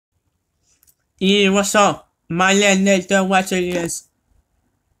Yeah, what's up? My name is watching is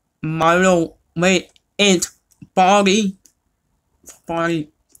Mario with it Baldi. Baldi.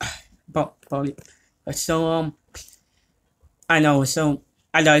 Baldi. So I know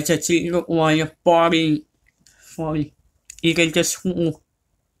I like to see one Baldi. Baldi. You can just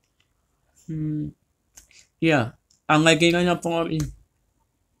yeah. I'm liking on a Baldi.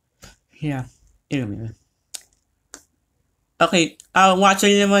 Yeah. Anyway. Okay, I'll watch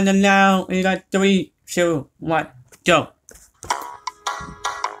it now. We got 3, 2, 1, go.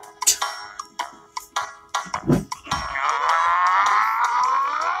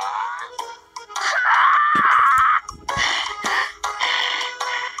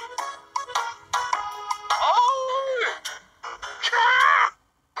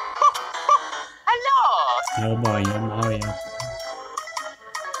 Oh boy, oh boy.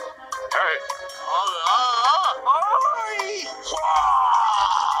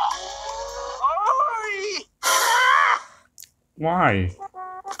 Why?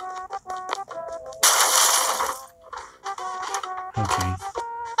 Okay.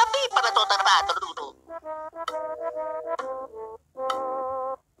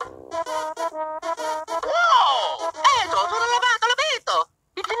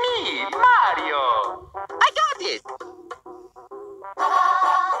 It's me, Mario. I got it.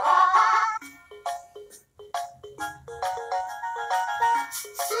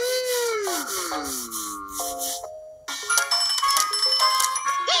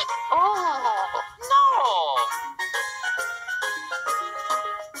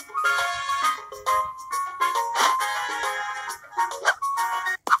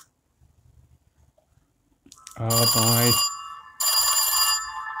 Oh boy.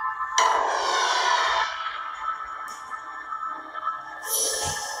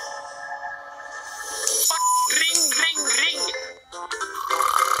 Ring, ring, ring.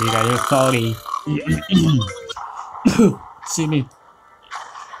 You got your 40. See me.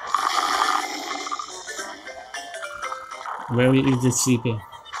 Where is the sleeping?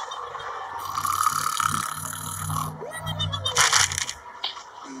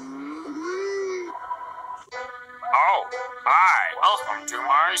 Oh, hi. Welcome to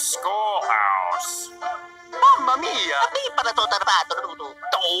my schoolhouse. Mamma mia!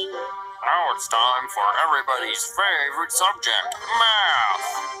 Now it's time for everybody's favorite subject, math.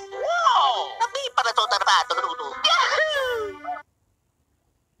 Wow!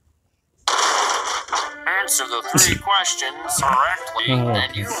 Answer the 3 questions correctly,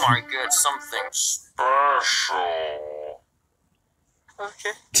 and you might get something special.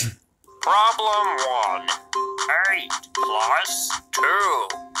 Okay. Problem 1. 8 plus 2.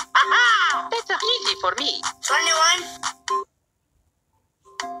 That's easy for me. 21.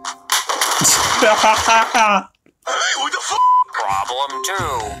 Hey, what the fuck? Problem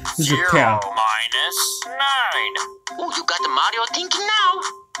 2. 0 minus 9. Oh, you got the Mario thinking now.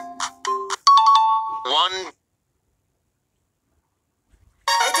 1.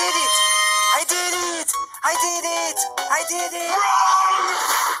 I did it! I did it! I did it! I did it!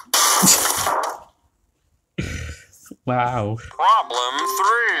 Wow. Problem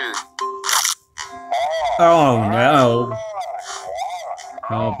 3. Oh no.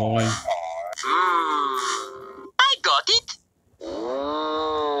 Oh boy. I got it.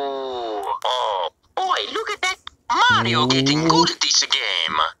 Oh boy, look at that. Mario getting good at this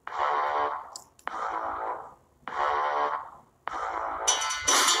game.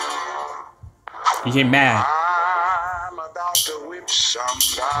 You get mad. I'm about to whip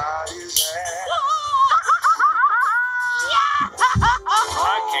somebody's ass.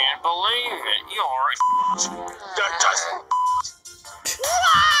 I can't believe it. You're that doesn't.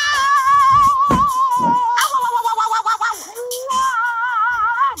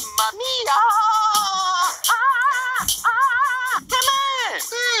 Mamma mia! Come on!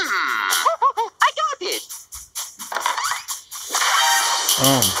 I got it.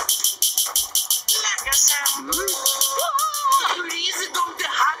 Oh. Please don't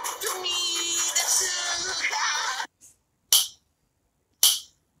hack to me.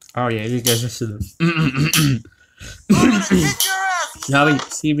 Oh yeah, you guys are still. Sorry,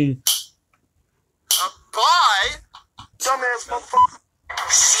 see me. Bye. Dumbass motherfucker.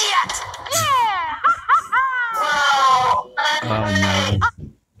 Shit! Yeah! Oh no.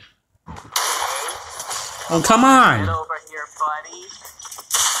 Oh come on! Get over here, buddy.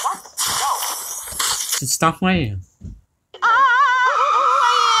 What? No. Stop playing.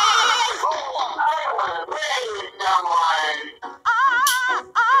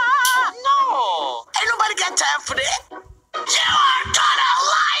 No! Ain't nobody got time for that. You are gonna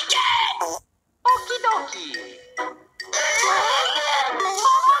like it! Okie dokie.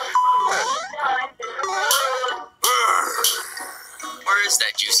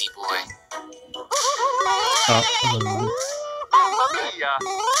 Mamma mia!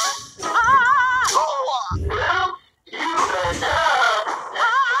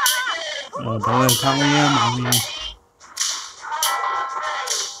 Tôi không nghe mọi người.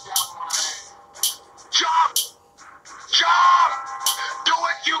 Jump! Jump! Do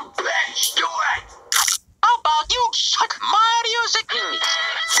it, you bitch! Do it! How about you suck Mario's agreement?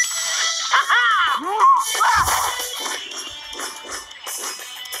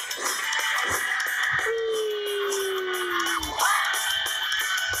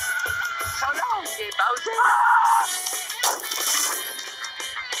 So long, Bowser.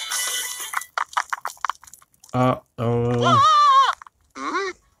 Uh-oh.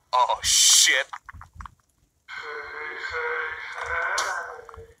 Oh, shit.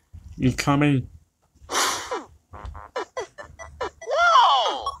 You coming? Whoa!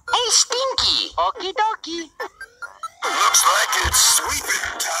 Hey, Stinky. Okie dokie. Looks like it's sweeping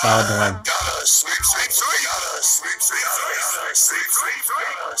time. Oh boy. Gotta sweep, sweep, sweep. Gotta sweep, sweep, sweep. Gotta sweep, sweep,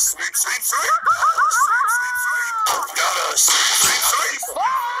 sweep. Gotta sweep, sweep, sweep.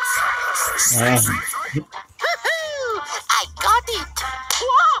 Gotta sweep, sweep, sweep. I got it.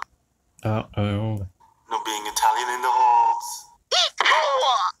 Whoa! Uh-oh. No being Italian in the halls.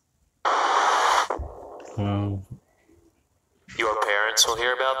 Wow. Your parents will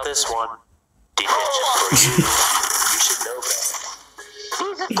hear about this one. Detention for you. You should know better.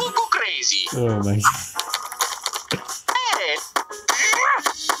 He's a cuckoo crazy. Oh my god. Parent?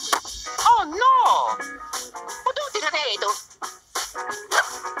 Oh no! Potuti na dito.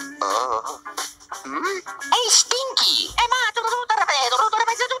 Hey, Stinky!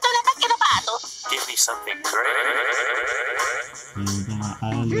 Give me something great.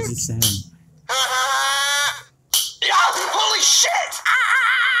 I'll use the same. Yeah, holy shit!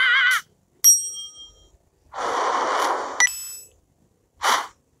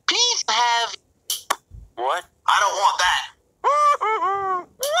 Please have... What? I don't want that.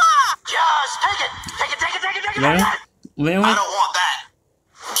 Just take it. Take it, take it, take it, take it. Yeah? Really? I don't want that.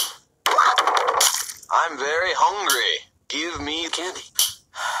 I'm very hungry. Give me candy.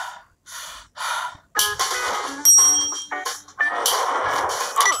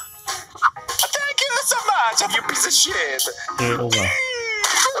 Thank you so much, you piece of shit. Ew.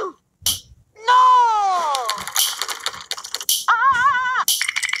 No!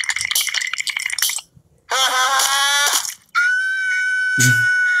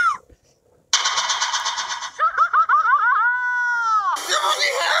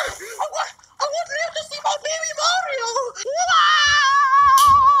 I want Leo to see my baby Mario.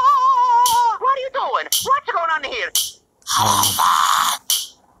 What are you doing? What's going on here?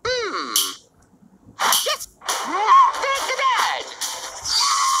 Yes! Take that!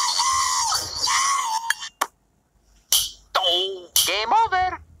 Oh, game over.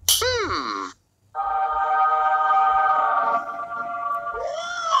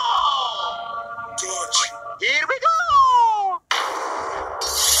 George. Here we go!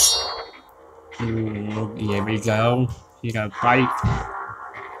 Here we go. You got a bite.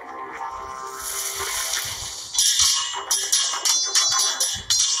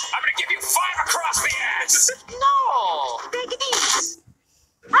 I'm gonna give you 5 across the ass. No! Take it easy.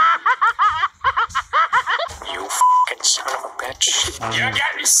 You f***ing son of a bitch. You're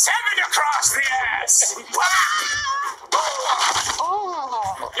getting 7 across the ass.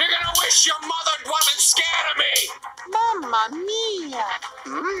 Oh, You're gonna wish your mother wasn't scared of me. mamma mia!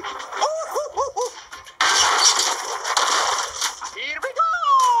 Here we go!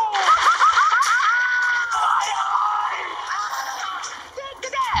 Take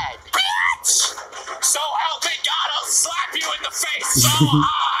that! Bitch! So help me God, I'll slap you in the face so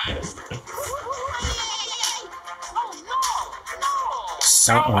hard. Oh no! No!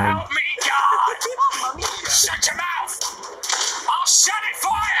 So Uh-oh. help me God. Mamma mia! Shut your mouth. I'll shut it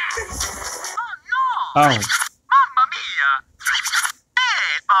for you. Oh no! Oh. Mamma mia!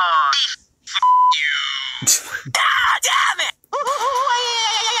 Hey, you! Ah, damn it!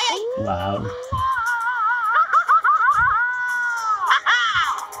 Wow.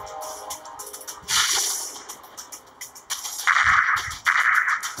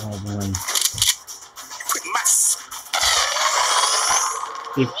 Oh boy. Quick mess.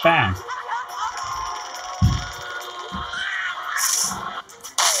 Be fast.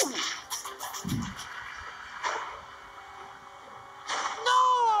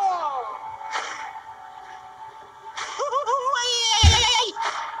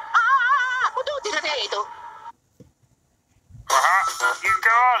 You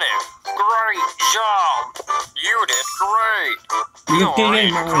got it. Great job. You did great. You can get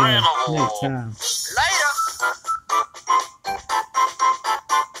Mario incredible. next time. Later.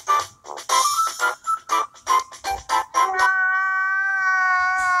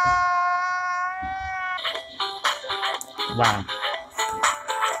 Wow.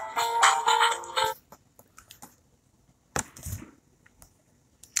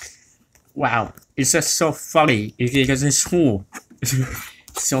 Wow, it's just so funny. Because it's cool.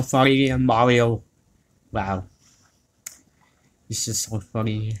 So funny in Mario. Wow. It's just so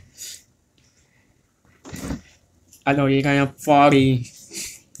funny. I know you're gonna funny.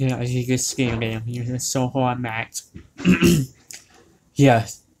 You know, you can scare them. You're just so hard, Max. Yeah.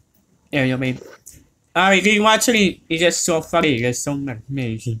 Yeah, you mean. Alright, keep watching it. It's just so funny. It's so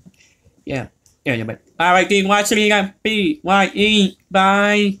amazing. Yeah. Yeah, you mean. Alright, keep watching it. BYE.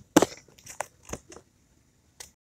 Bye.